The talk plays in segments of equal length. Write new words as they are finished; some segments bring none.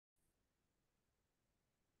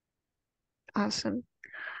Awesome.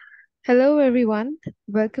 Hello, everyone.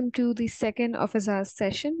 Welcome to the second of our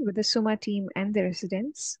session with the Suma team and the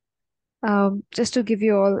residents. Just to give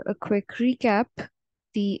you all a quick recap,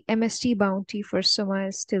 the MST bounty for Suma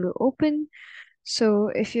is still open. So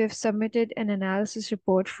if you have submitted an analysis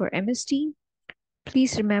report for MST,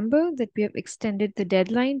 please remember that we have extended the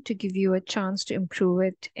deadline to give you a chance to improve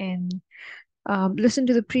it and listen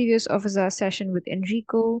to the previous officer session with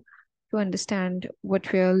Enrico to understand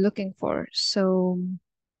what we are looking for. So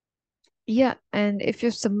yeah, and if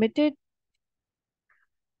you've submitted,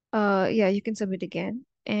 yeah, you can submit again.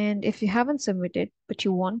 And if you haven't submitted, but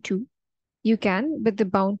you want to, you can, but the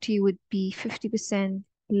bounty would be 50%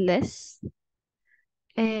 less.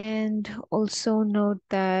 And also note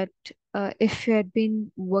that if you had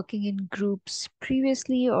been working in groups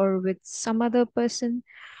previously or with some other person,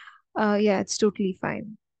 yeah, it's totally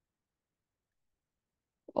fine.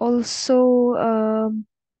 Also,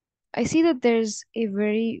 I see that there's a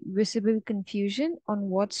very visible confusion on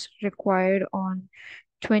what's required on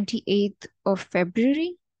 28th of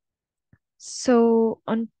February. So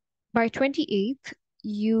on by 28th,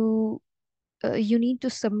 you need to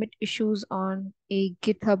submit issues on a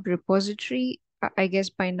GitHub repository. I guess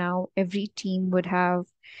by now every team would have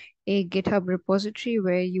a GitHub repository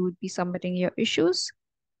where you would be submitting your issues.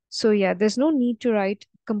 So yeah, there's no need to write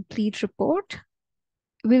complete report.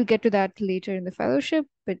 We'll get to that later in the fellowship,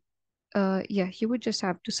 but yeah, you would just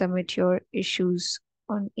have to submit your issues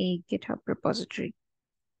on a GitHub repository.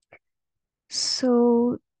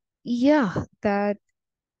 So yeah, that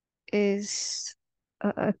is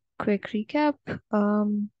a quick recap.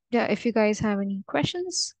 Yeah, if you guys have any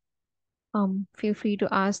questions, feel free to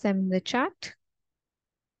ask them in the chat.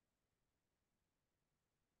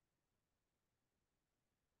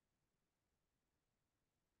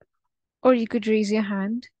 Or you could raise your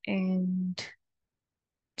hand and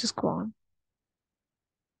just go on.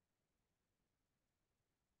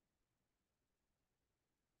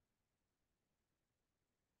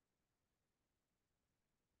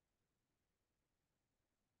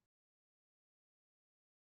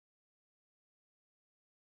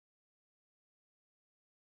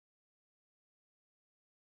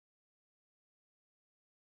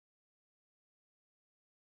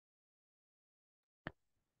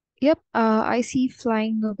 Yep, I see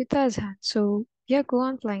Flying Nobita's hand. So yeah, go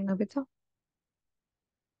on, Flying Nobita.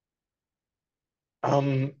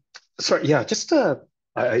 Um, Sorry, yeah, just I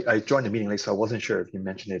joined the meeting late, so I wasn't sure if you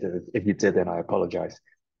mentioned it. If you did, then I apologize.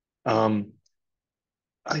 Um,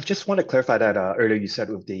 I just want to clarify that earlier you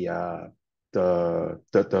said with the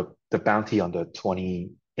bounty on the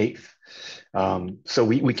 28th. So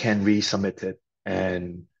we can resubmit it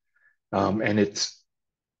and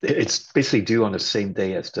it's basically due on the same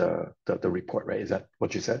day as the report, right? Is that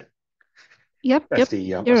what you said? Yep, As yep, the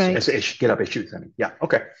you're right. GitHub issues, I mean. Yeah,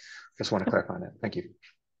 okay. Just want to Yep, clarify that. Thank you.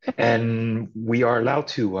 yep. And we are allowed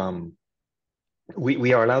to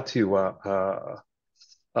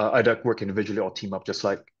either work individually or team up, just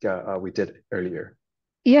like we did earlier.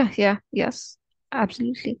 Yeah, yeah, yes,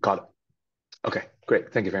 absolutely. Got it. Okay,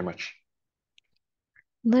 great. Thank you very much.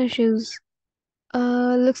 No issues.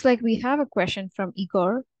 Looks like we have a question from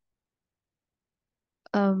Igor.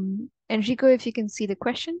 Enrico, if you can see the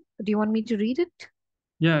question, do you want me to read it?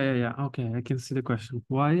 Yeah. Okay, I can see the question.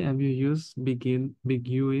 Why have you used big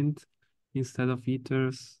uint instead of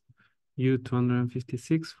iter's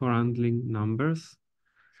U256 for handling numbers?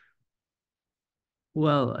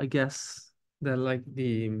 Well, I guess that like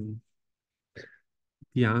the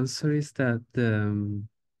answer is that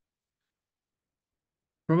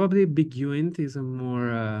probably big uint is a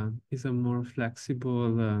more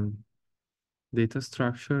flexible data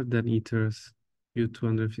structure than iter's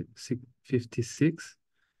U256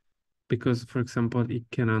 because, for example, it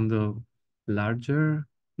can handle larger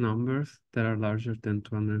numbers that are larger than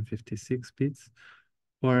 256 bits.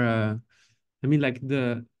 Or, I mean, like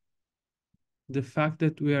the fact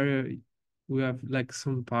that we have like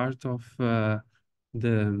some part of the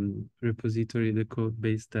repository, the code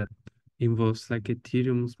base that involves like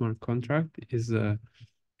Ethereum smart contract is,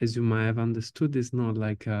 as you might have understood, is not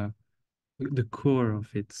like the core of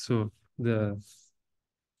it. So the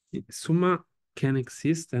Suma can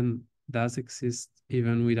exist and does exist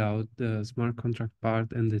even without the smart contract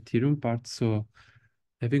part and the Ethereum part. So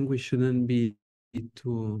I think we shouldn't be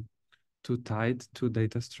too tied to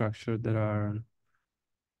data structure that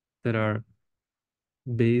are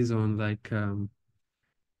based on like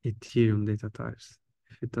Ethereum data types,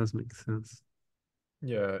 if it does make sense.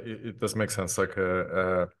 Yeah, it does make sense. Like,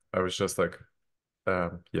 I was just like,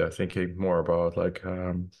 yeah, thinking more about like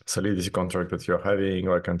Solidity contract that you're having,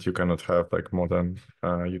 like, and you cannot have like more than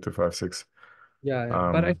U256.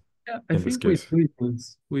 Yeah. But I in this think case.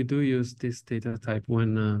 we do use this data type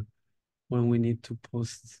when we need to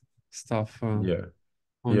post stuff Yeah,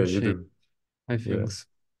 on you chain. do. I Yeah. think so.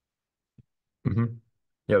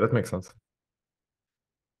 Yeah, that makes sense.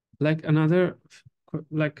 Like another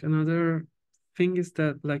thing is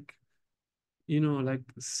that like like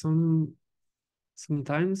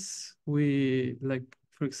sometimes we like,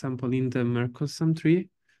 for example, in the Mercosur tree,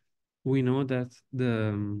 we know that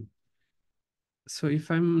so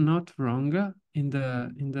if I'm not wrong, in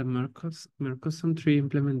the Mercosur tree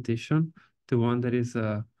implementation, the one that is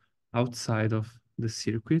outside of the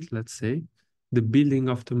circuit, let's say, the building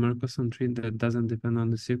of the Mercosur tree that doesn't depend on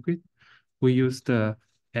the circuit, we use the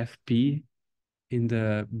FP in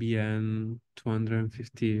the BN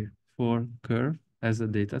 254 curve as a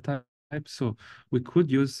data type. So we could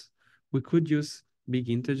use big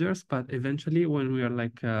integers, but eventually when we are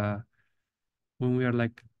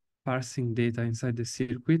like parsing data inside the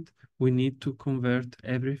circuit, we need to convert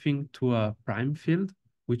everything to a prime field,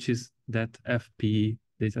 which is that FP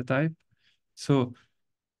data type. So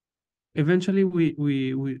eventually we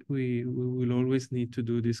will always need to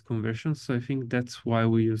do this conversion. So I think that's why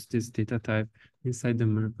we use this data type inside the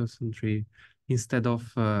Mercosur tree instead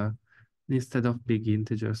of big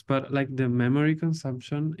integers. But like the memory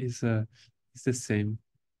consumption is the same.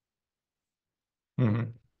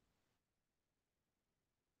 Mhm.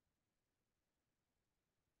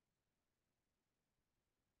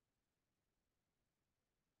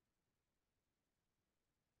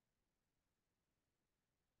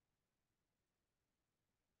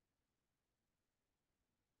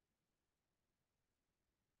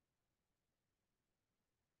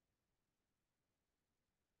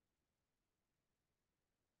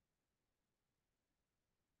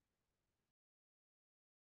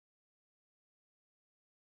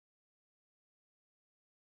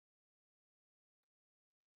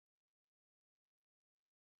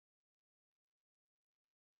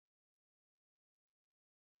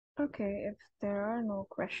 Okay, if there are no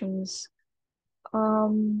questions,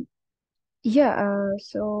 um, yeah,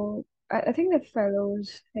 so I think the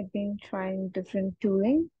fellows had been trying different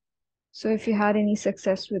tooling. So if you had any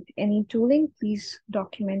success with any tooling, please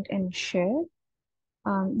document and share.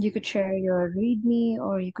 You could share your README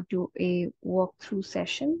or you could do a walkthrough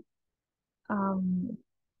session. Um,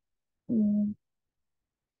 mm,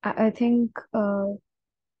 I think,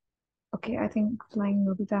 okay, I think Flying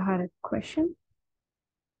Nobita had a question.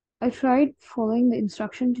 I tried following the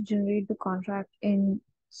instruction to generate the contract in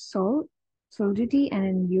Sol, Solidity and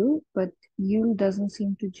in Yule, but Yule doesn't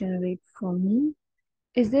seem to generate for me.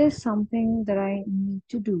 Is there something that I need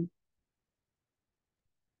to do?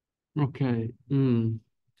 Okay.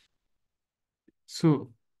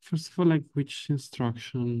 So first of all, like which are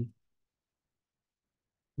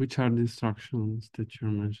the instructions that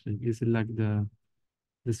you're mentioning? Is it like the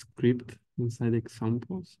script inside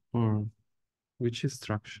examples, or which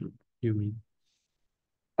instruction you mean?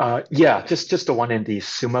 Yeah, just the one in the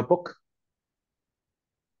Suma book.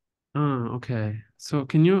 Okay. So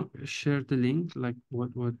can you share the link? Like what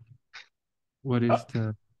Uh, is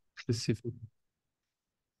the specific?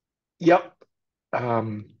 yep.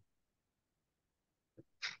 Um,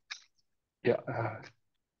 yeah.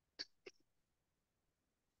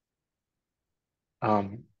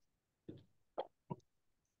 Um,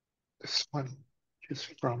 this one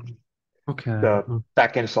just from Okay. the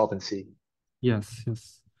backend solvency. Yes.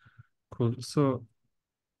 Cool. So,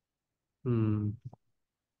 hmm,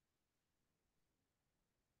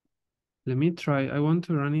 let me try. I want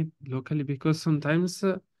to run it locally because sometimes,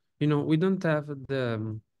 we don't have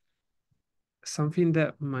something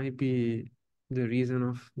that might be the reason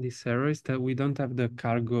of this error is that we don't have the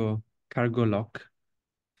cargo lock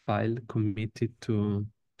file committed to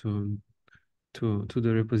to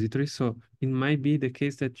the repository. So it might be the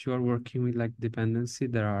case that you are working with like dependency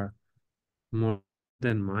that are more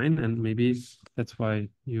than mine, and maybe that's why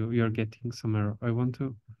you're getting some error. I want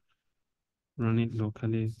to run it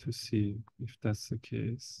locally to see if that's the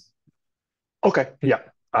case. Okay. Okay. Yeah.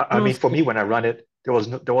 I No, mean, for so, me, when I run it, there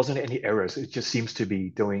wasn't any errors. It just seems to be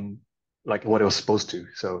doing like what it was supposed to.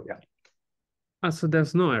 So yeah. so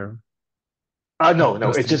there's no error. No.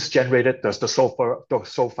 It Just just generated the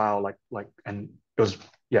soul file and it was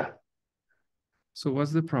yeah. so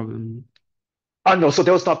what's the problem? No. So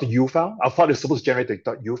there was not the U file. I thought it was supposed to generate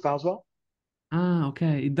the .u file as well.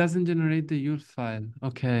 Okay. It doesn't generate the URL file.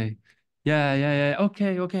 Okay. Yeah.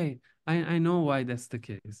 Okay. I know why that's the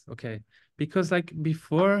case. Okay. Because like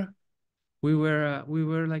before we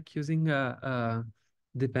were like using a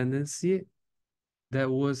dependency that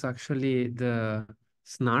was actually the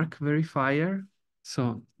snark verifier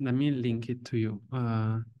So let me link it to you.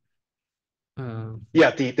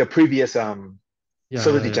 Yeah, the previous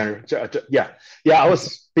solidity Yeah. generator. Yeah. I Ex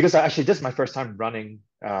was because actually this is my first time running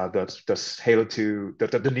the Halo 2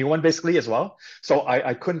 the new one basically as well. So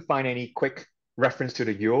I couldn't find any quick reference to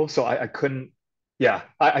the UL. So I couldn't. Yeah,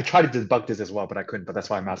 I tried to debug this as well, but I couldn't. But that's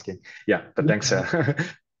why I'm asking. Yeah, but yeah, thanks.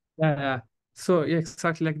 yeah. So yeah,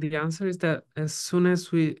 exactly. Like the answer is that as soon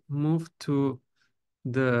as we move to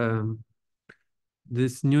the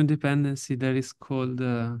this new dependency that is called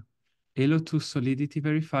Halo2 Solidity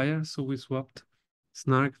Verifier, so we swapped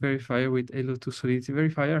Snark Verifier with Halo2 Solidity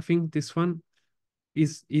Verifier. I think this one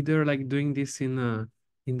is either like doing this in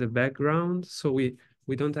the background, so we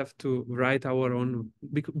don't have to write our own.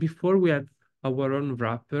 Before we had our own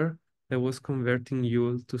wrapper that was converting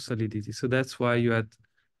UL to Solidity, so that's why you had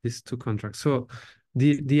these two contracts. So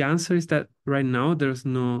the answer is that right now there's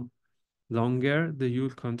no longer the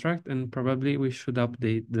UL contract, and probably we should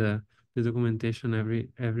update the documentation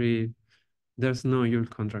every. There's no UL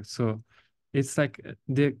contract, so it's like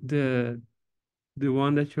the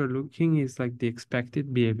one that you're looking is like the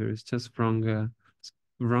expected behavior. It's just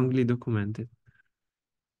wrongly documented.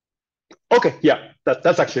 Okay, yeah,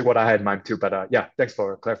 that's actually what I had in mind too. But yeah, thanks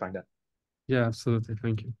for clarifying that. Yeah, absolutely.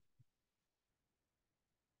 Thank you.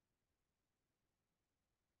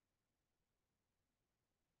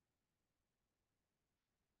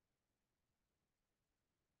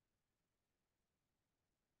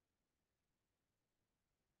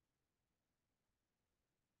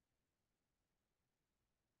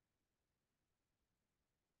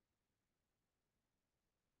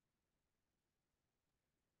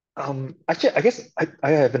 Actually, I guess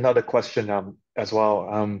I have another question as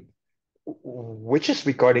well, which is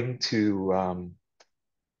regarding to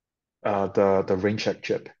the rain check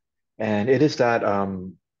chip, and it is that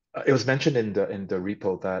it was mentioned in the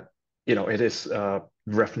repo that it is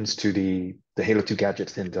reference to the Halo 2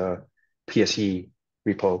 gadgets in the PSE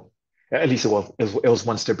repo. At least it was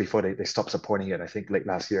one step before they stopped supporting it, I think late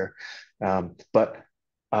last year. But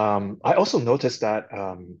I also noticed that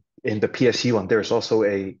in the PSE one, there's also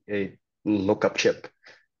a lookup chip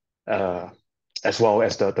uh, as well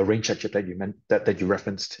as the rain check chip that you meant that you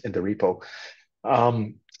referenced in the repo.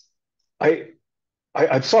 Um, I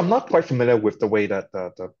so I'm not quite familiar with the way that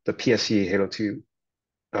the PSC Halo 2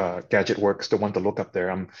 gadget works, the one to look up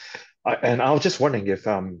there. And I was just wondering if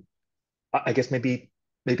I guess maybe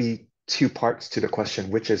two parts to the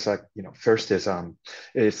question, which is like, first is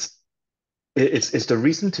is the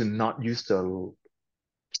reason to not use the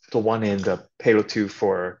one in the Halo 2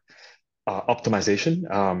 for optimization,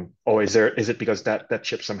 or is it because that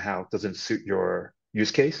chip somehow doesn't suit your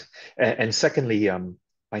use case? And secondly,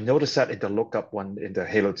 I noticed that in the lookup one in the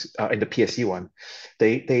Halo in the PSE one,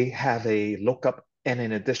 they have a lookup and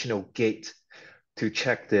an additional gate to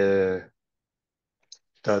check the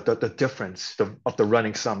difference of the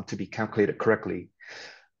running sum to be calculated correctly.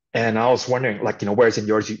 And I was wondering, like, whereas in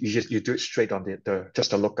yours, you do it straight on the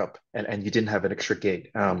just a lookup, and you didn't have an extra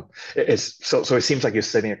gate. So it seems like you're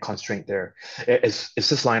setting a constraint there. Is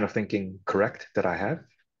this line of thinking correct that I have,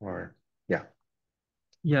 or yeah?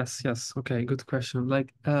 Yes. Okay, good question.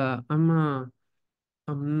 Like, I'm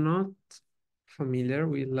not familiar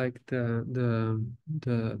with like the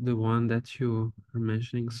one that you are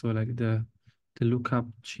mentioning. So like the lookup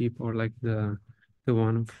chip, or like the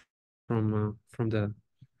one from the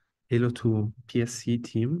Halo 2 PSC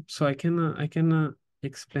team. So I can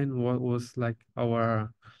explain what was like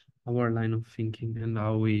our line of thinking and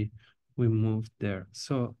how we moved there.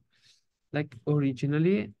 So like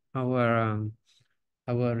originally our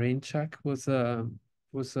rain check was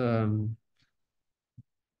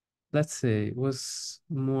let's say was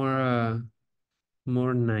more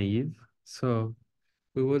naive. So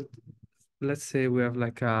we would, let's say we have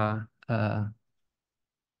like a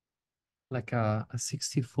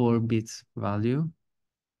 64 bits value,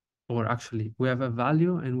 or actually we have a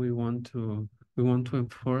value and we want to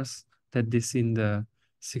enforce that this in the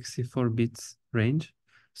 64 bits range.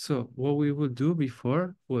 So what we would do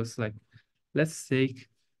before was like, let's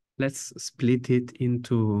split it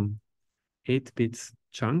into 8 bits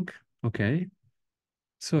chunk. Okay.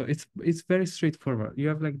 So it's very straightforward. You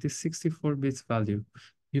have like this 64 bits value.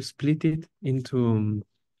 You split it into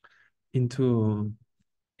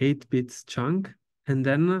 8 bits chunk, and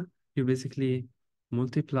then you basically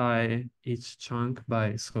multiply each chunk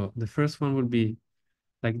by, so the first one would be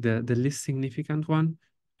like the least significant one.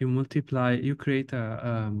 You create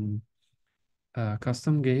a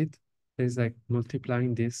custom gate that is like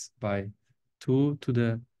multiplying this by 2 to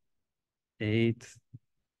the 8.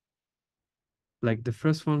 Like the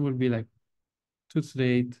first one would be like 2 to the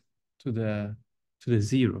 8 to the to the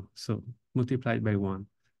 0, so multiplied by 1.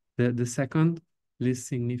 The second least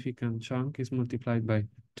significant chunk is multiplied by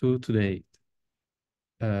 2 to the 8,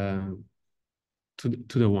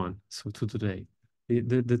 to the 1, so 2 to the 8.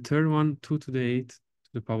 The third one, 2 to the 8 to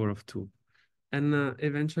the power of 2. And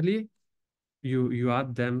eventually, you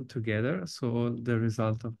add them together, so the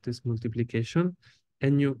result of this multiplication,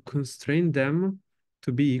 and you constrain them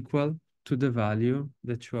to be equal to the value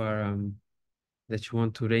that you are that you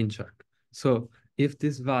want to range check. So if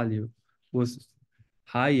this value was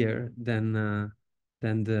higher than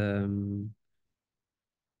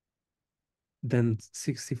than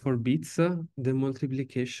 64 bits, the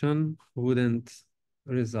multiplication wouldn't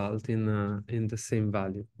result in the same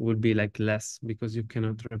value. Would be like less, because you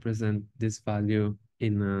cannot represent this value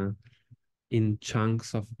in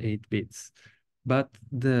chunks of 8 bits. But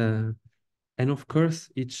and of course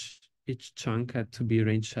each chunk had to be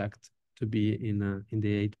range checked to be in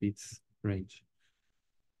the 8 bits range.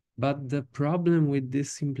 But the problem with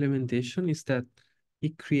this implementation is that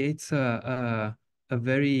it creates a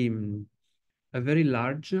very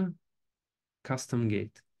large custom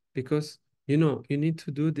gate, because you need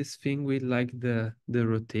to do this thing with like the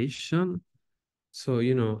rotation. So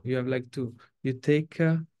you have like you take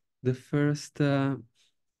the first the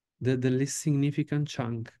least significant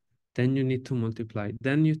chunk, then you need to multiply,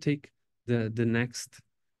 then you take the next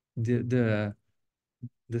the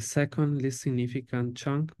second least significant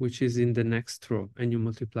chunk, which is in the next row, and you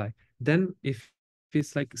multiply. Then if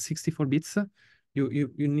it's like 64 bits, you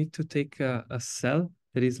need to take a cell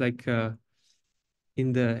that is like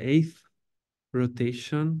in the 8th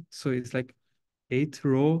rotation, so it's like 8th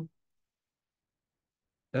row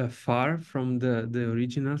far from the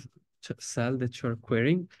original cell that you're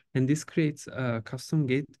querying, and this creates a custom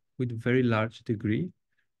gate with very large degree,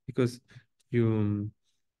 because you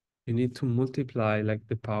need to multiply like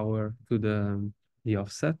the power to the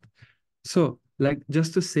offset. So like,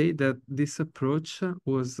 just to say that this approach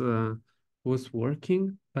was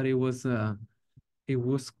working, but it was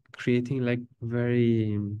creating like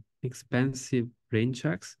very expensive range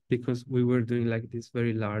checks, because we were doing like this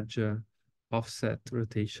very large offset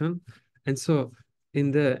rotation. And so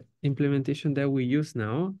in the implementation that we use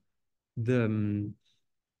now,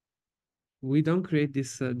 we don't create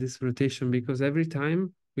this rotation, because every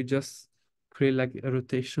time we just create like a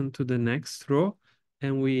rotation to the next row,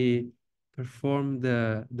 and we perform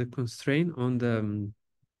the constraint on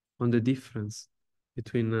the difference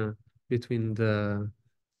between the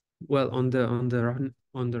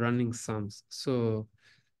on the running sums. So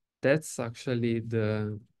that's actually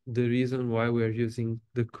the reason why we're using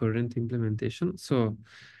the current implementation. So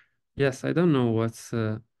yes, I don't know what's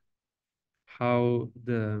how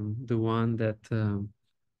the one that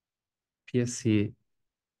PSC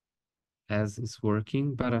has is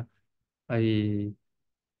working, but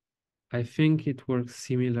I think it works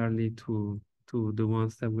similarly to the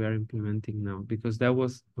ones that we are implementing now, because that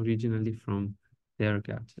was originally from their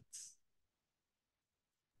gadgets.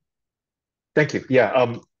 Thank you.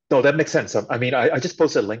 Yeah. No, that makes sense. I mean, I just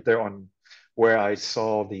posted a link there on where I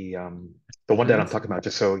saw the one that I'm Thanks. talking about,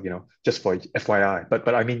 just so just for FYI.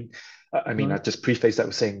 But I just preface that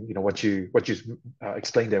with saying, what you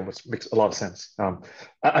explained there makes a lot of sense. Yeah.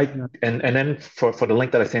 And then for the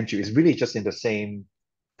link that I sent you is really just in the same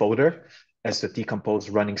folder as the decomposed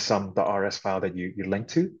running sum, the RS file that you linked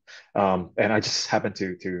to. And I just happened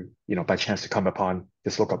to by chance to come upon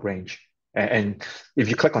this lookup range. And if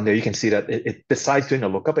you click on there, you can see that it besides doing a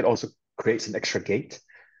lookup, it also creates an extra gate.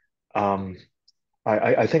 Um,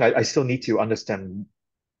 I think I still need to understand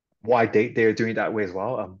why they're doing it that way as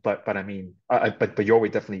well. But I mean, but your way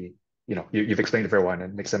definitely, you've explained it very well, and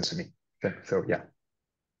it makes sense to me. Okay, so yeah.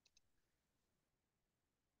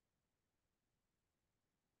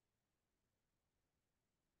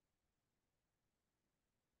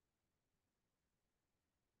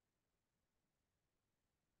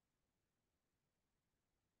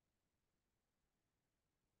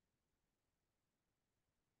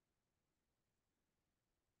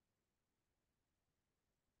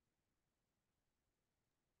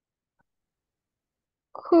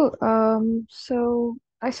 Cool. So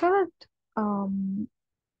I saw that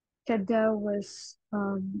Tada was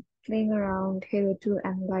playing around Halo 2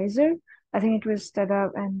 Analyzer. I think it was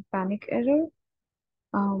Tada and Panic Error.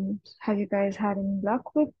 Have you guys had any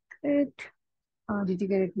luck with it? Did you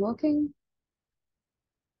get it working?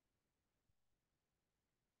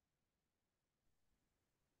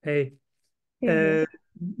 Hey, Hey.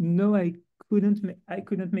 no, I couldn't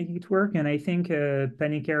make it work, and I think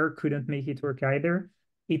Panic Error couldn't make it work either.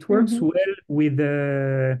 It works Mm-hmm. well with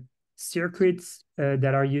circuits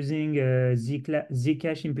that are using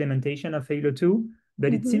Zcash implementation of Halo 2,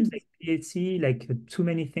 but it Mm-hmm. seems like PHC, like too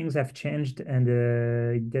many things have changed and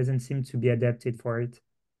it doesn't seem to be adapted for it.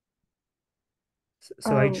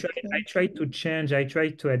 So I Okay. tried to change, I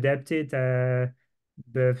tried to adapt it,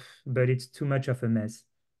 but it's too much of a mess.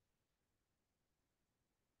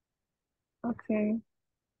 Okay.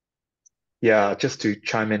 Yeah, just to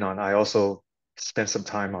chime in on, I also spent some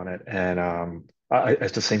time on it, and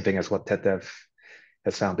it's the same thing as what TEDDev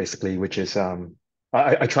has found basically, which is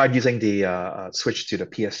I tried using the switch to the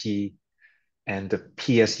PSE and the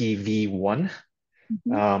PSE V1,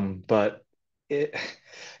 Mm-hmm. but it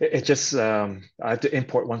it just I have to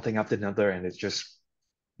import one thing after another, and it's just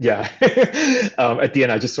yeah. At the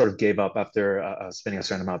end, I just sort of gave up after spending a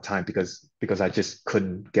certain amount of time because I just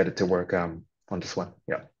couldn't get it to work on this one.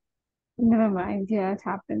 Yeah. Never mind. Yeah, it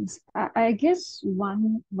happens. I guess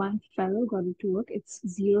one fellow got it to work. It's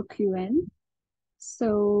 0QN.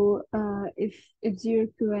 So if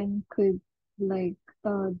 0QN could like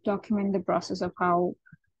document the process of how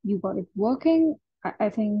you got it working, I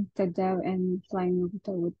think the dev and Flying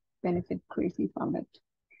Nobita would benefit greatly from it.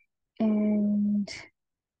 And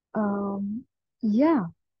um yeah,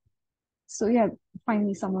 so yeah,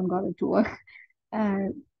 finally someone got it to work. Uh,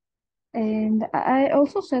 and I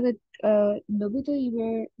also said that Nobita,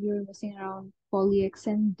 you were messing around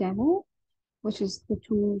PolyXN demo, which is the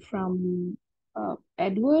tool from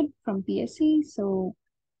Edward from PSC. So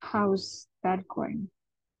how's that going?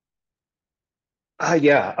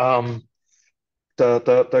 Yeah. The,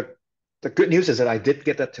 the the the good news is that I did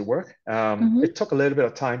get that to work. Mm-hmm. It took a little bit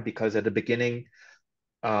of time because at the beginning,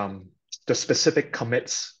 um, the specific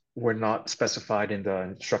commits were not specified in the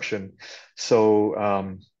instruction. So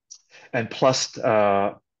and plus,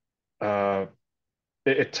 uh,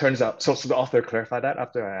 it turns out so the author clarified that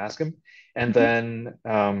after I asked him, and Mm-hmm.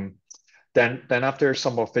 then after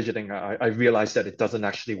some more fidgeting, I realized that it doesn't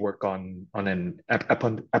actually work on an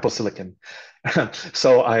Apple Silicon.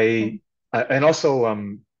 So Okay. and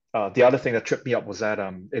also the other thing that tripped me up was that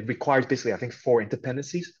it requires basically I think four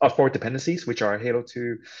dependencies, which are Halo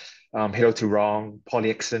 2, Halo 2 ROM,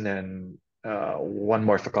 PolyXN, and one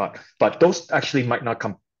more I forgot. But those actually might not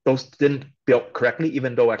come. Those didn't build correctly,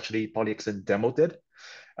 even though actually PolyXN demo did.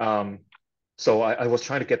 Um, so I was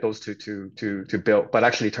trying to get those to build, but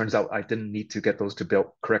actually it turns out I didn't need to get those to build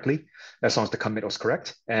correctly as long as the commit was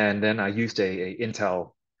correct. And then I used a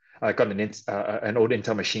Intel, I got an old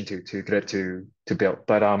Intel machine to get it to build.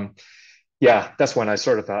 But yeah, that's when I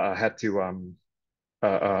sort of had to uh,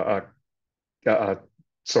 uh, uh,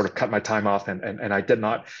 sort of cut my time off, and I did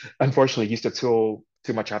not unfortunately use the tool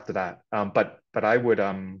too much after that. But I would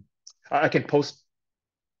I can post.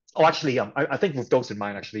 Oh, actually, I think with those in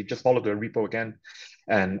mind, actually, just follow the repo again,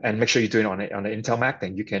 and make sure you're doing it on an Intel Mac.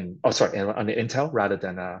 Then you can, oh, sorry, on the Intel rather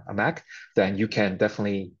than a Mac. Then you can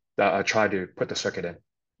definitely try to put the circuit in,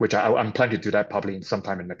 which I'm planning to do that probably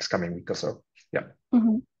sometime in the next coming week or so. Yeah.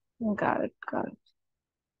 Mm-hmm. Got it. Got it.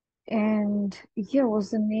 And yeah, what's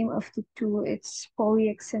the name of the tool? It's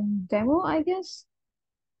PolyXN demo, I guess.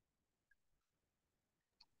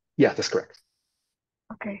 Yeah, that's correct.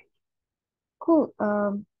 Okay. Cool.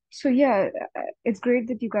 So yeah, it's great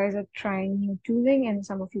that you guys are trying new tooling and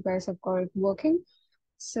some of you guys have got it working.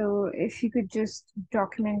 So if you could just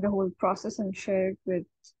document the whole process and share it with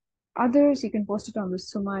others, you can post it on the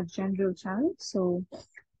Suma general channel so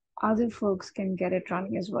other folks can get it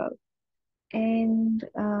running as well. And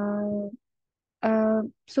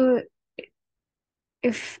so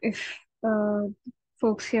if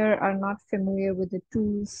folks here are not familiar with the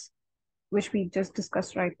tools which we just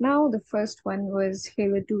discussed right now, the first one was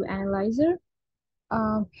Halo 2 Analyzer.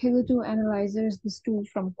 Halo 2 Analyzer is this tool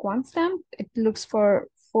from QuantStamp. It looks for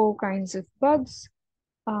four kinds of bugs,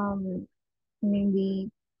 um,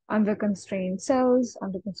 mainly under constrained cells,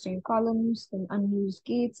 under constrained columns, and unused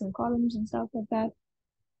gates and columns and stuff like that.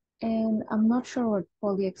 And I'm not sure what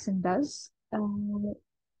PolyXN does.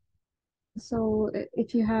 So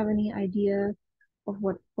if you have any idea of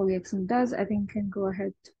what PolyXN does, I think you can go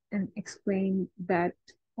ahead and explain that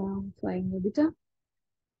Flying Nobita.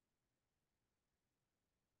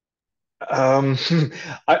 Um,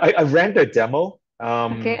 I ran the demo,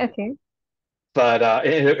 Okay, okay, but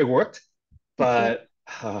it worked. okay. But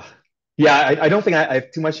yeah, I don't think I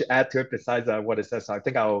have too much to add to it besides what it says. So I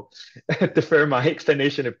think I'll defer my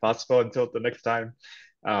explanation if possible until the next time.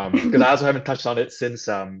 Because I also haven't touched on it since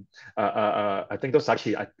I think those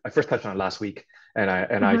actually I first touched on it last week, and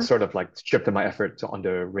I Uh-huh. sort of like shifted my effort on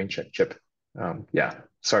the rain check chip. Yeah,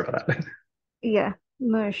 sorry about that. Yeah,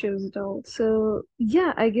 no issues at all. So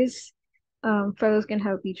yeah, I guess fellows can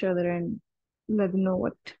help each other and let them know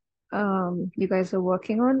what you guys are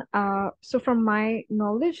working on. So from my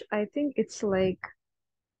knowledge, I think it's like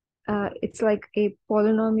a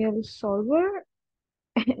polynomial solver,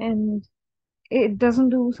 and it doesn't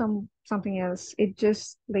do something else. It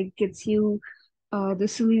just like gets you the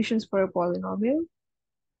solutions for a polynomial.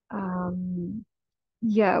 Um,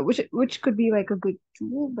 yeah, which could be like a good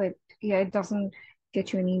tool, but yeah, it doesn't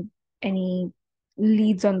get you any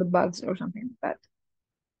leads on the bugs or something like that.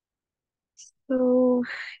 So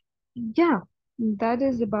yeah, that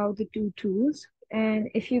is about the two tools. And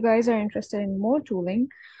if you guys are interested in more tooling,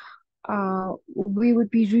 we would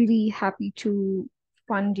be really happy to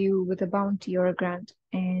fund you with a bounty or a grant.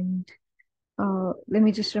 And let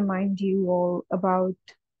me just remind you all about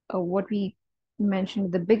what we mentioned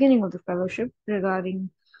at the beginning of the fellowship regarding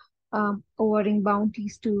awarding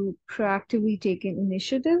bounties to proactively taken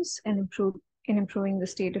initiatives and improving the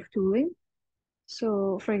state of tooling.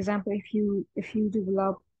 So, for example, if you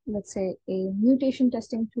develop, let's say, a mutation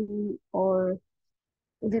testing tool, or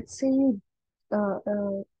let's say you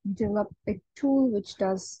develop a tool which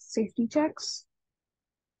does safety checks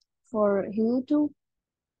for Halo 2,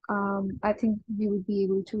 I think we would be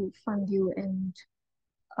able to fund you and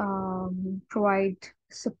provide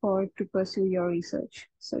support to pursue your research.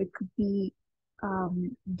 So it could be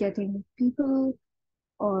getting people,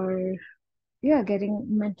 or yeah, getting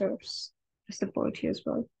mentors to support you as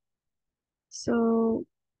well. So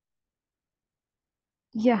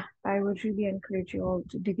yeah, I would really encourage you all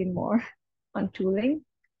to dig in more on tooling.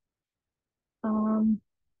 Um,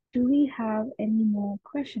 do we have any more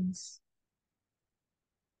questions?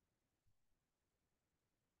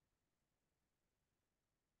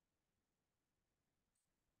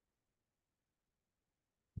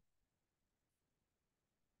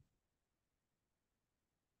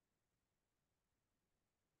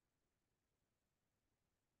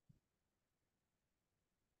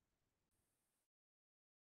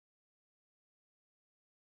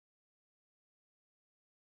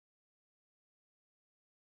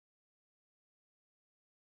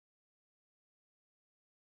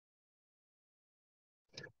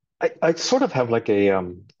 I sort of have like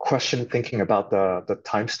a question thinking about the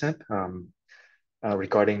timestamp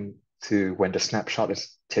regarding to when the snapshot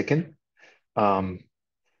is taken. Um,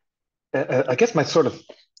 I guess my sort of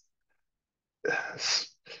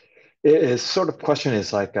question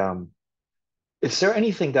is like, is there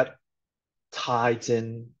anything that ties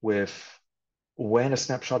in with when a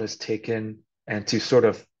snapshot is taken and to sort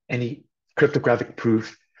of any cryptographic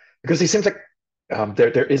proof? Because it seems like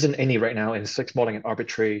there isn't any right now, and it's modeling an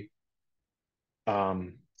arbitrary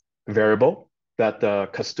um, variable that the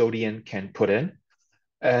custodian can put in,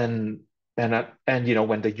 and and you know,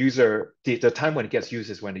 when the user, the time when it gets used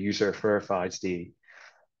is when the user verifies the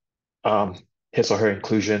um, his or her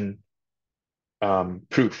inclusion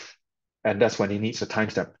proof, and that's when he needs a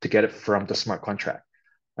timestamp to get it from the smart contract.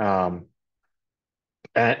 Um,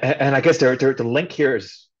 and I guess the link here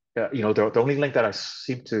is, you know, the only link that I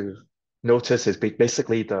seem to notice is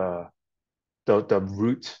basically the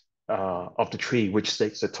root of the tree, which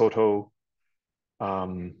states the total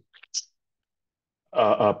um,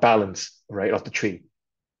 balance, right, of the tree.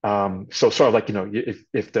 So sort of like, you know,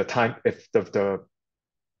 if the time, if the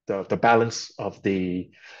balance of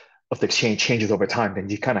the exchange changes over time, then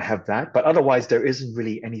you kind of have that. But otherwise, there isn't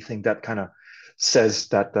really anything that kind of says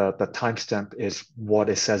that the timestamp is what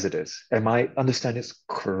it says it is. Am I understanding this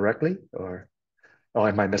correctly, or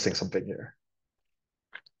am I missing something here?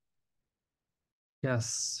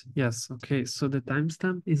 Yes, yes. Okay, so the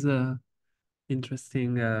timestamp is a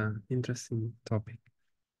interesting topic.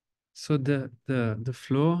 So the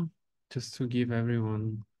flow, just to give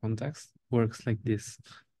everyone context, works like this.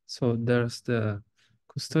 So there's the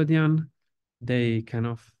custodian, they kind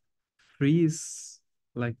of freeze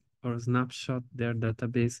like or snapshot their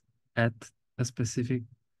database at a specific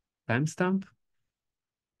timestamp,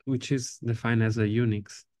 which is defined as a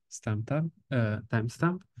Unix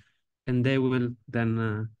timestamp, and they will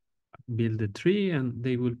then build a tree, and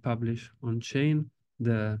they will publish on chain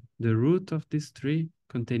the root of this tree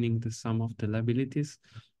containing the sum of the liabilities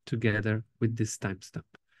together with this timestamp.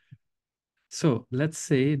 So let's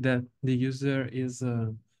say that the user is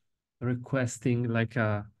requesting like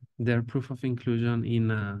their proof of inclusion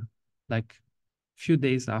in like few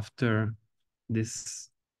days after this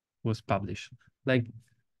was published. Like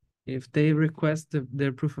if they request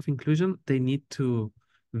their proof of inclusion, they need to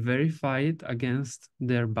verify it against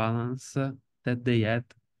their balance that they had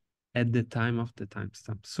at the time of the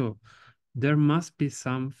timestamp. So there must be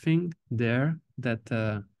something there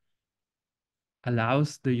that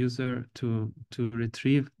allows the user to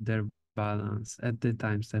retrieve their balance at the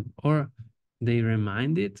timestamp, or they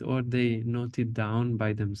remind it, or they note it down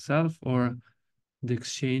by themselves, or the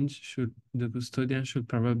custodian should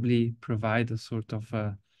probably provide a sort of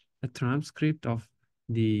a transcript of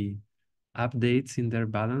the updates in their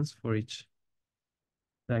balance for each,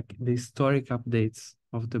 like the historic updates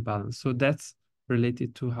of the balance. So that's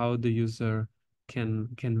related to how the user can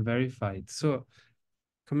verify it. So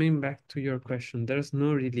coming back to your question, there's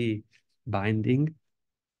no really binding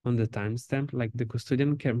on the timestamp. Like the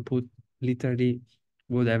custodian can put literally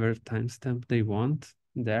whatever timestamp they want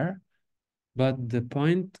there. But the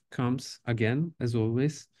point comes again, as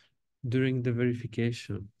always, during the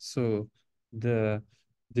verification. So the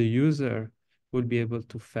user will be able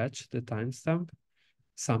to fetch the timestamp,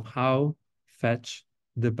 somehow fetch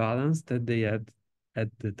the balance that they had at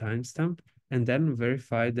the timestamp, and then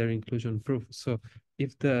verify their inclusion proof. So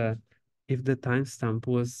if the timestamp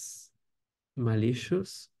was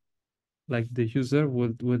malicious, like the user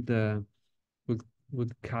would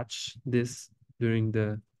catch this during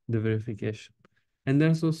the verification. And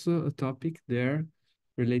there's also a topic there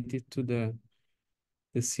related to the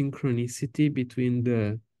synchronicity between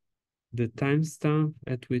the timestamp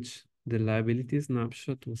at which the liability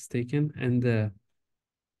snapshot was taken and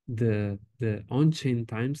the on-chain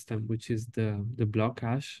timestamp, which is the block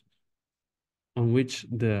hash on which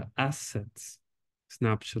the assets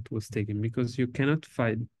snapshot was taken, because you cannot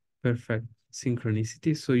find perfect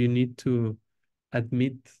synchronicity. So you need to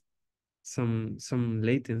admit some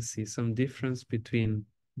latency, some difference between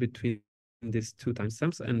these two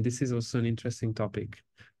timestamps. And this is also an interesting topic.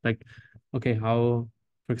 Like, okay, how,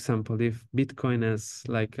 for example, if Bitcoin has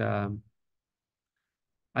like I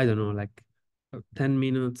don't know, like 10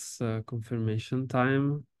 minutes confirmation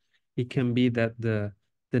time, it can be that the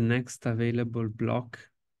next available block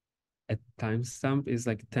at timestamp is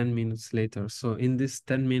like 10 minutes later. So in this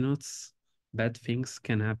 10 minutes, bad things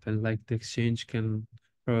can happen. Like the exchange can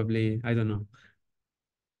probably, I don't know,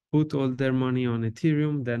 put all their money on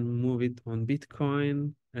Ethereum, then move it on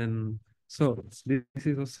Bitcoin. And so this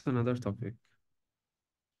is also another topic.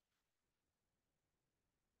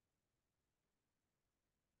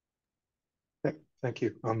 Thank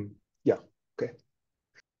you. Yeah, okay.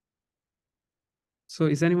 So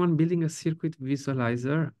is anyone building a circuit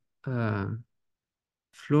visualizer?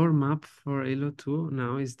 Floor map for Halo 2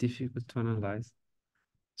 now is difficult to analyze.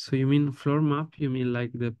 So you mean floor map? You mean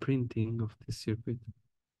like the printing of the circuit?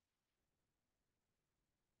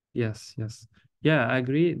 Yes, yes. Yeah, I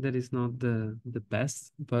agree that is not the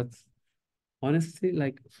best, but honestly,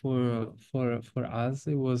 like for us,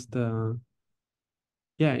 it was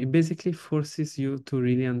yeah, it basically forces you to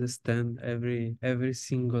really understand every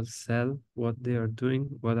single cell, what they are doing,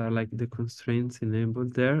 what are like the constraints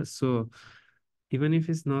enabled there. So even if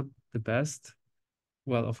it's not the best,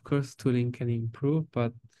 well, of course, tooling can improve,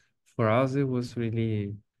 but for us, it was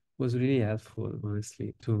really helpful,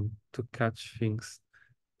 honestly, to catch things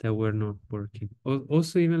that were not working.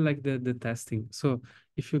 Also, even like the testing. So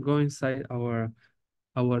if you go inside our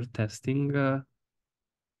testing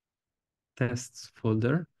tests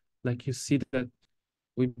folder, like you see that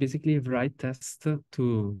we basically write tests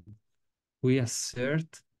we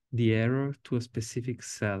assert the error to a specific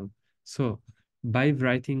cell. So by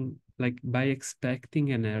writing, like by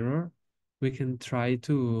expecting an error, we can try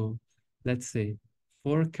to, let's say,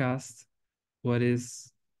 forecast what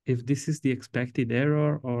is, if this is the expected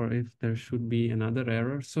error or if there should be another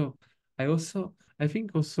error. So I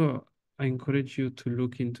think also I encourage you to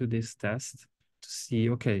look into this test to see,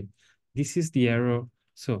 okay, this is the error.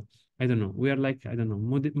 So I don't know, we are like, I don't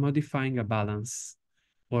know, modifying a balance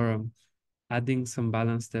or adding some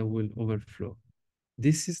balance that will overflow.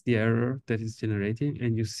 This is the error that is generating,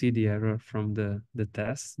 and you see the error from the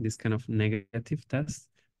test, this kind of negative test,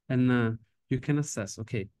 and you can assess,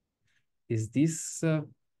 okay, is this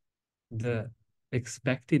the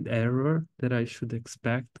expected error that I should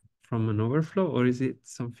expect from an overflow, or is it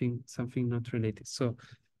something not related? So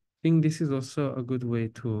I think this is also a good way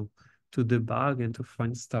to debug and to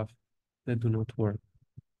find stuff that do not work.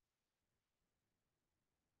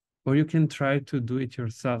 Or you can try to do it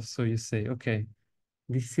yourself. So you say, okay,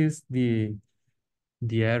 this is the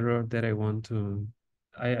error that I want to,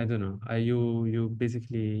 I don't know. You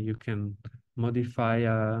basically, you can modify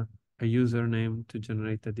a username to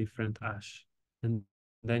generate a different hash. And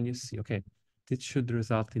then you see, okay, this should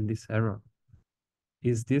result in this error.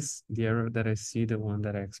 Is this the error that I see, the one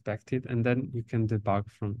that I expected? And then you can debug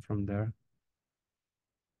from there.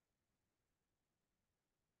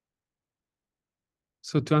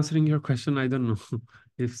 So to answering your question, I don't know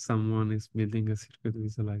if someone is building a circuit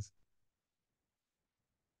visualizer.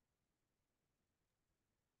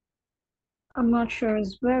 I'm not sure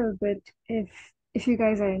as well, but if you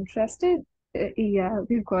guys are interested, yeah,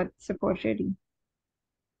 we've got support ready.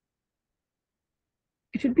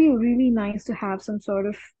 It would be really nice to have some sort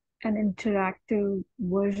of an interactive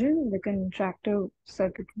version, like an interactive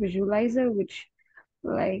circuit visualizer, which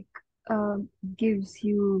like gives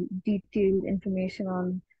you detailed information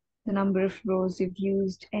on the number of rows you've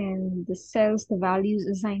used and the cells, the values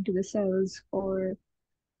assigned to the cells, or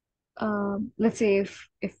let's say if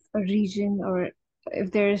a region or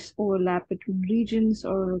if there's overlap between regions,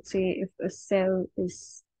 or let's say if a cell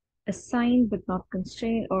is assigned but not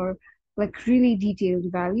constrained, or like really detailed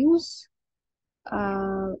values.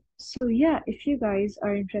 So yeah, if you guys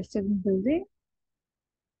are interested in building,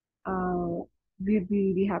 uh, we'd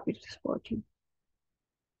be really happy to support you.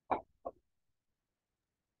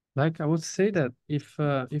 Like I would say that if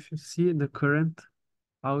you see the current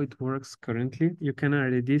how it works currently, you can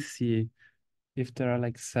already see if there are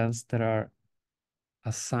like cells that are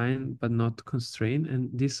assigned but not constrained, and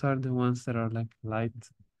these are the ones that are like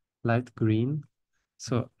light green.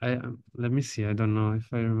 So let me see. I don't know if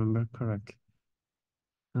I remember correctly.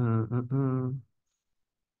 Uh, uh, uh.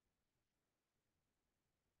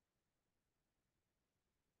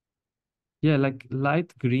 Yeah, like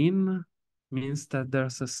light green means that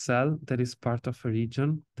there's a cell that is part of a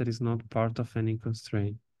region that is not part of any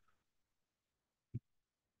constraint.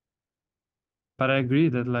 But I agree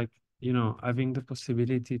that like, having the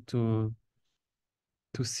possibility to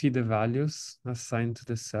see the values assigned to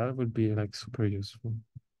the cell would be like super useful.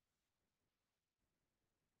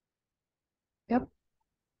 Yep.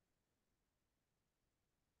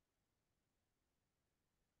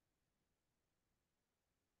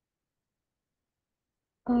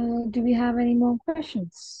 Do we have any more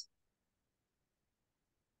questions?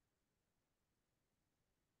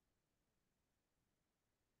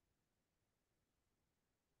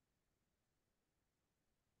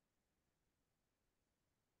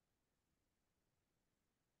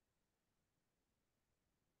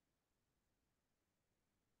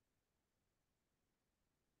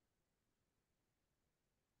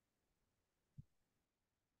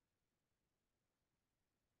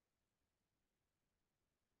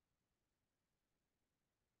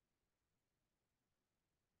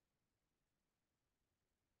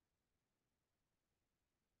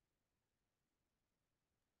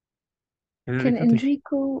 Can Enrico,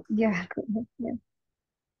 Enrico, yeah, go ahead,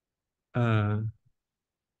 yeah. uh,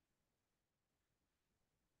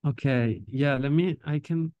 okay, yeah, You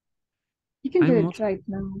can do I'm it most, right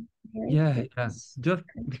now, right? yeah, Let's just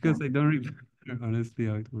because confirm. I don't remember honestly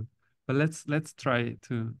how it works. But let's try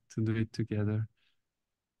to do it together.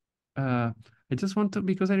 I just want to,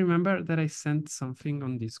 because I remember that I sent something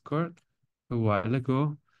on Discord a while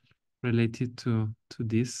ago related to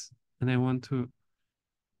this, and I want to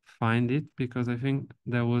find it because I think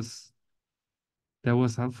that was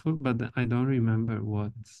helpful, but I don't remember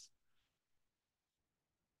what.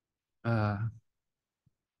 Uh,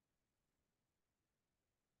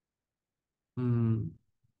 hmm,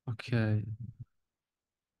 okay.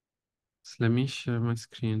 So let me share my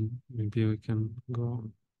screen. Maybe we can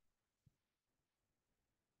go.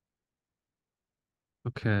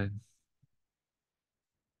 Okay.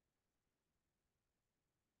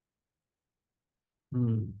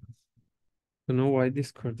 Hmm. Don't know why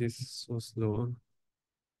Discord is so slow.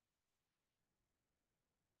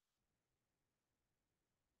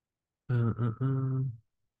 Uh, uh, uh.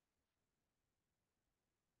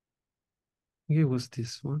 I think it was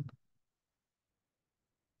this one.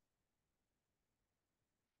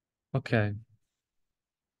 Okay.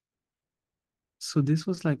 So this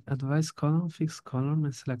was like advice column, fixed column,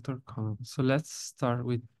 and selector column. So let's start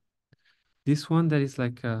with this one that is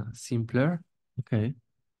like simpler. Okay.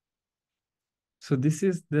 So this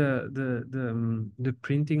is the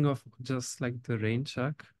printing of just like the range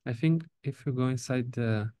check. I think if you go inside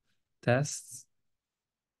the tests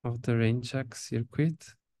of the range check circuit,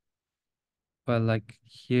 but like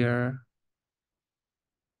here,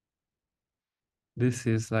 this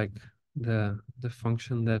is like the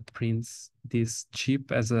function that prints this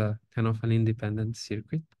chip as a kind of an independent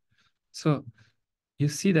circuit. So you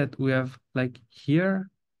see that we have like here,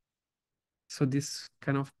 so this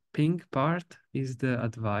kind of pink part is the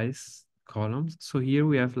advice columns. So here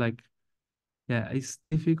we have like, yeah, it's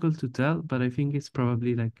difficult to tell, but I think it's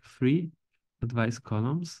probably like 3 advice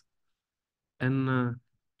columns. And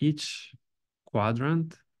each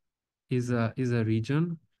quadrant is a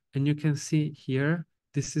region. And you can see here,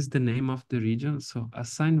 this is the name of the region. So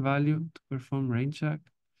assign value to perform range check.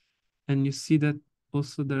 And you see that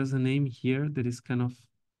also there's a name here that is kind of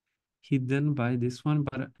hidden by this one,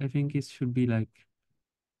 but I think it should be like,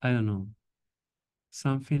 I don't know.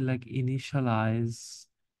 something like initialize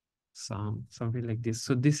something like this.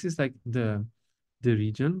 So this is like the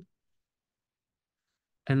region.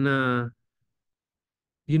 And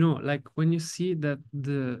you know, like when you see that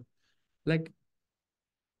like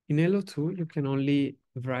in Elo2 you can only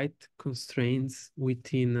write constraints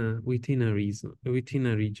within a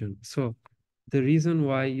region. So the reason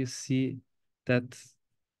why you see that,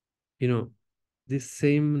 you know, this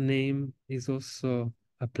same name is also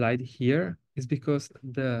applied here is because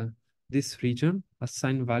this region,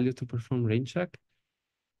 assign value to perform range check,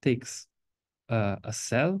 takes a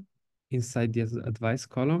cell inside the advice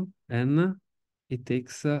column, and it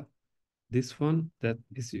takes this one that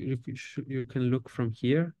is, you can look from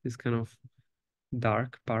here, this kind of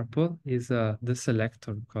dark purple is the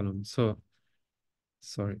selector column. So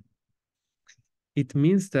sorry, it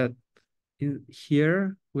means that in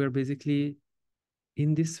here we're basically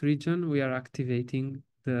in this region we are activating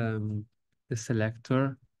the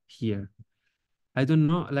selector here. I don't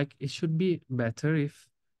know, like it should be better if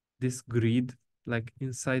this grid, like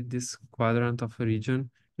inside this quadrant of a region,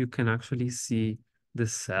 you can actually see the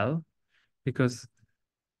cell, because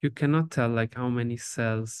you cannot tell like how many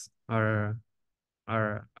cells are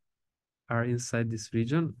inside this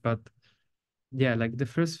region. But yeah, like the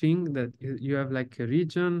first thing that you have like a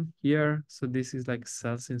region here. So this is like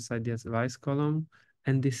cells inside the advice column,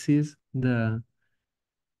 and this is the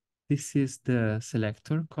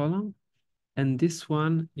selector column, and this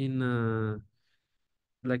one in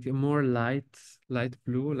like a more light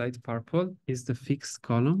blue, light purple is the fixed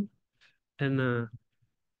column. And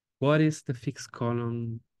what is the fixed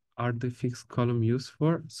column? Are the fixed column used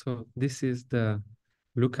for? So this is the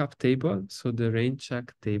lookup table. So the range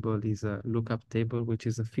check table is a lookup table, which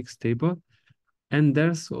is a fixed table. And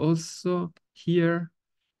there's also here,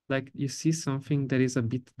 like you see something that is a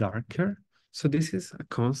bit darker. So this is a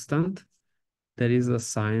constant that is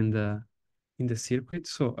assigned in the circuit.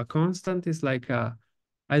 So a constant is like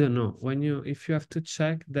I don't know, if you have to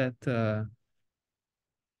check that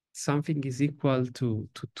something is equal to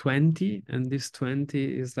 20, and this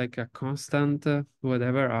 20 is like a constant,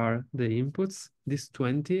 whatever are the inputs, this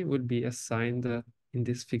 20 will be assigned in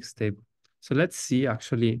this fixed table. So let's see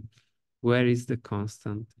actually where is the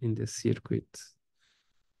constant in the circuit.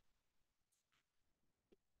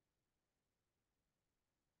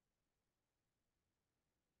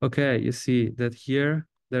 Okay, you see that here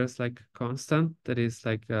there's like a constant that is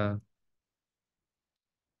like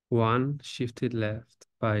 1 shifted left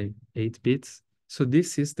by 8 bits. So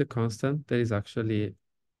this is the constant that is actually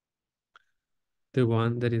the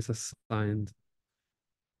one that is assigned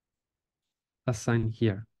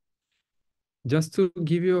here. Just to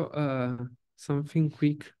give you something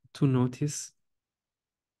quick to notice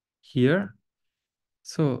here.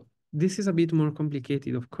 So this is a bit more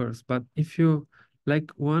complicated, of course, but if you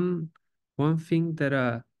like one thing that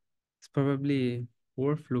is probably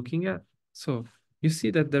worth looking at. So you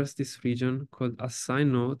see that there's this region called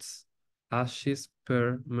assign nodes hashes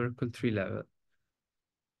per Merkle tree level.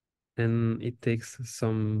 And it takes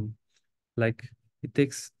some, like it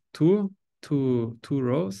takes two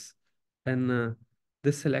rows, and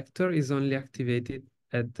the selector is only activated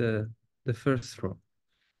at the first row.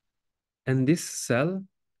 And this cell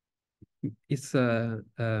is a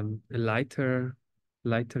lighter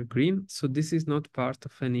green. So this is not part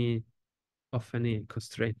of any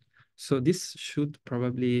constraint. So this should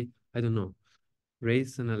probably, I don't know,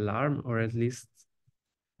 raise an alarm, or at least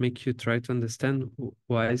make you try to understand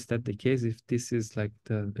why is that the case, if this is like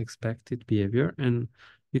the expected behavior. And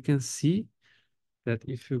you can see that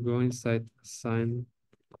if you go inside assign,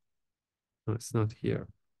 no, it's not here.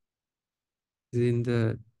 It's in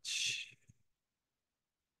the,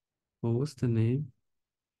 what was the name?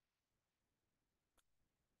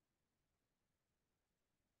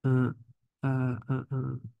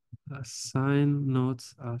 Assign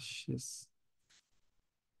nodes ashes.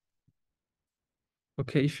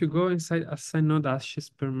 Okay, if you go inside assign node ashes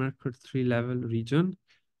per Merkle tree level region,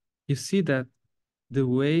 you see that the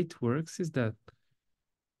way it works is that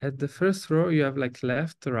at the first row, you have like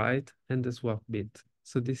left, right, and the swap bit.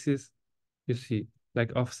 So this is, you see,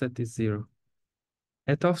 like offset is 0.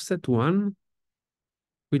 At offset 1,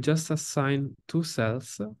 we just assign 2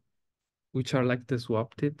 cells, which are like the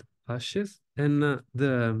swapped hashes. And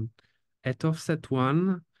at offset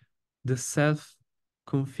 1, the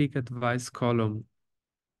self-config advice column,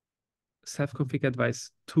 self-config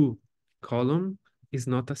advice 2 column is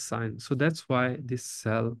not assigned. So that's why this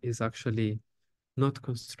cell is actually not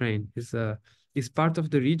constrained. Is part of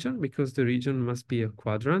the region, because the region must be a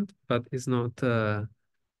quadrant, but is not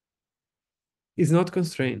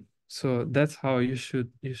constrained. So that's how you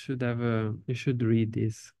should read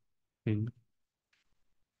this thing.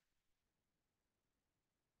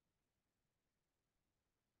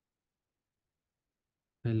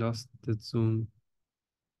 I lost the Zoom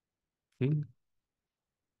thing.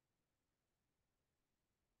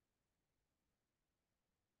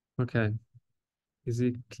 Okay. Is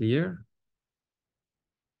it clear?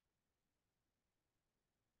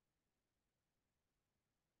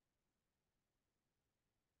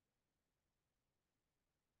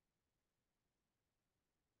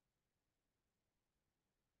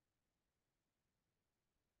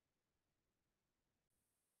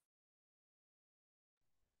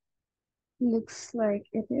 Looks like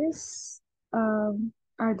it is.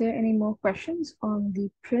 Are there any more questions on the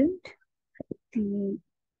print, the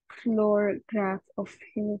floor graph of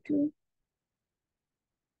Halo 2?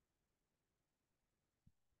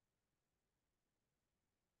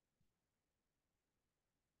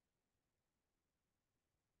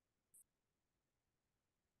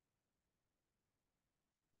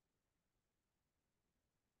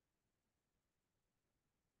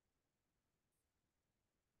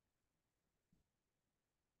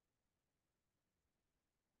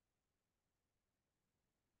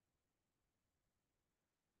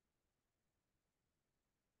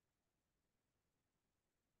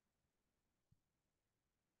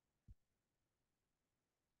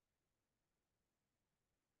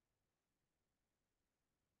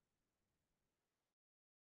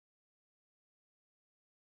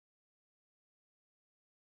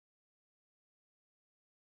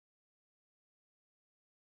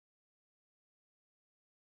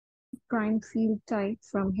 Prime field type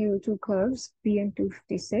from Halo 2 curves,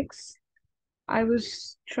 BN256. I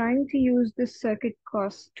was trying to use the circuit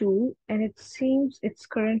cost tool, and it seems it's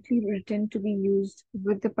currently written to be used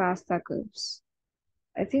with the pasta curves.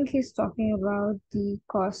 I think he's talking about the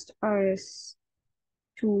cost RS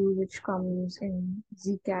tool, which comes in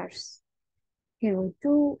Zcash Halo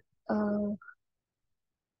 2.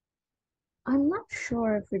 I'm not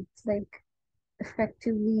sure if it's like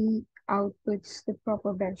effectively outputs the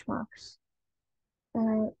proper benchmarks.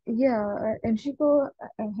 Yeah, Enrico,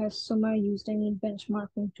 has Soma used any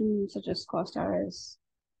benchmarking tools such as cost RS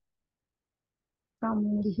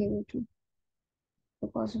from the Halo 2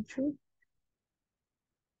 repository?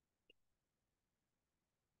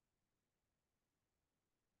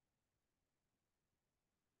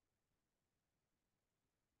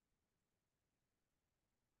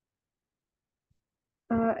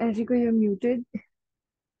 Enrico, you're muted.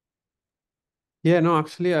 Yeah, no,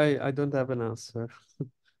 actually I don't have an answer.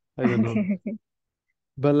 I don't know. Okay.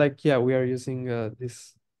 But like, yeah, we are using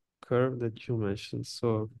this curve that you mentioned,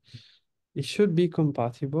 so it should be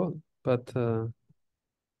compatible, but I'm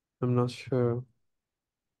not sure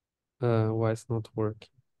why it's not working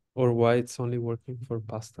or why it's only working for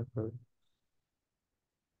pasta curve.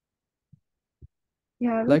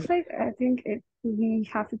 Yeah, it Like, looks like I think we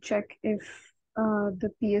have to check if the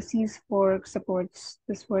PSC's fork supports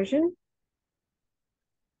this version.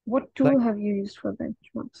 What like, tool have you used for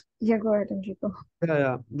benchmarks? Yeah, go ahead, Enrico.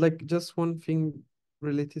 yeah, like just one thing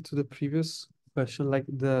related to the previous question, like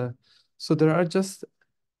so there are just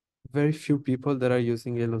very few people that are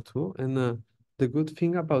using Halo 2, and the good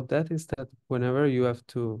thing about that is that whenever you have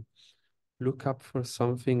to look up for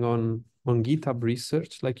something on GitHub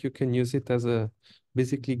research, like you can use it as a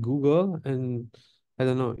basically Google, and I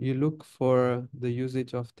don't know, you look for the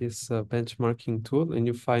usage of this benchmarking tool, and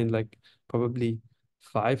you find like probably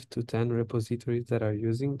 5 to 10 repositories that are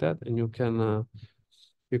using that, and you can I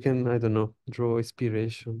don't know, draw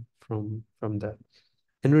inspiration from that.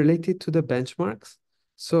 And related to the benchmarks,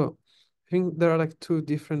 so I think there are like two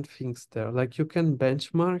different things there. Like you can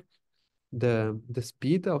benchmark the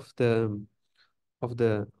speed of the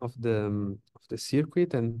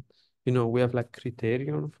circuit, and we have like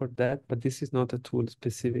criterion for that, but this is not a tool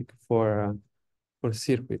specific for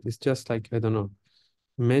circuit. It's just like, I don't know,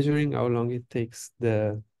 measuring how long it takes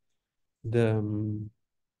the um,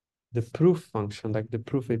 the proof function, like the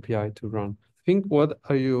proof API to run. I think what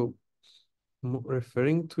are you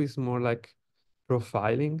referring to is more like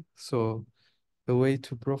profiling. So a way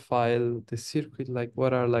to profile the circuit, like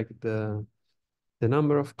what are like the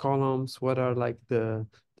number of columns, what are like the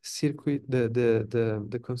circuit,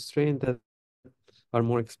 the constraint that are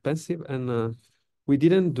more expensive. And we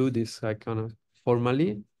didn't do this like kind of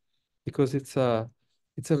formally because it's a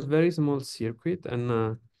very small circuit,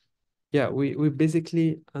 and yeah, we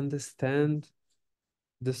basically understand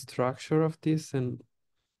the structure of this, and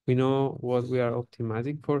we know what we are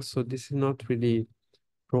optimizing for. So this is not really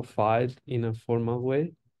profiled in a formal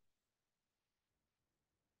way.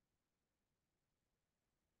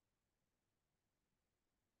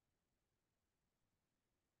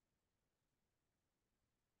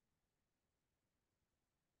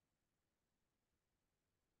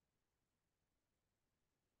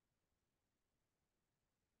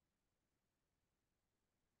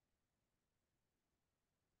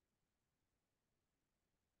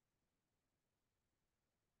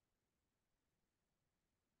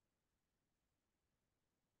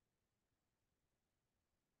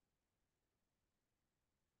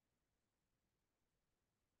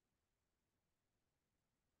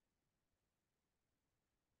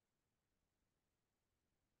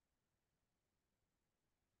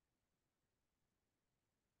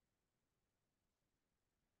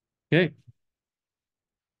 Okay.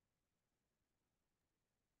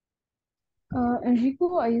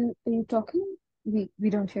 Enrico, are you talking? We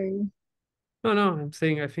don't hear you. No, I'm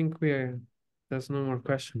saying I think there's no more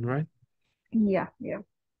question, right? Yeah, yeah.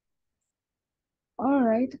 All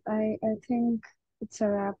right. I think it's a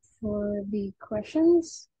wrap for the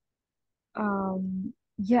questions.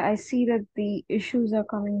 Yeah, I see that the issues are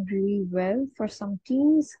coming really well for some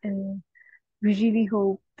teams, and we really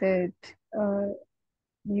hope that uh,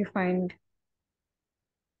 you find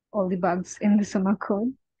all the bugs in the summer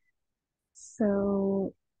code.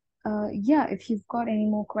 So, yeah, if you've got any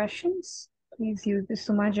more questions, please use the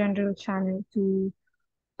Suma General channel to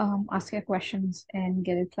ask your questions and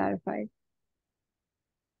get it clarified.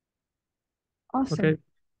 Awesome. Okay.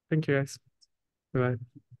 Thank you, guys. Bye-bye.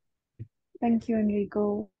 Thank you,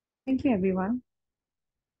 Enrico. Thank you, everyone.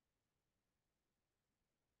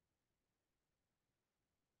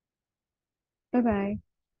 Bye bye.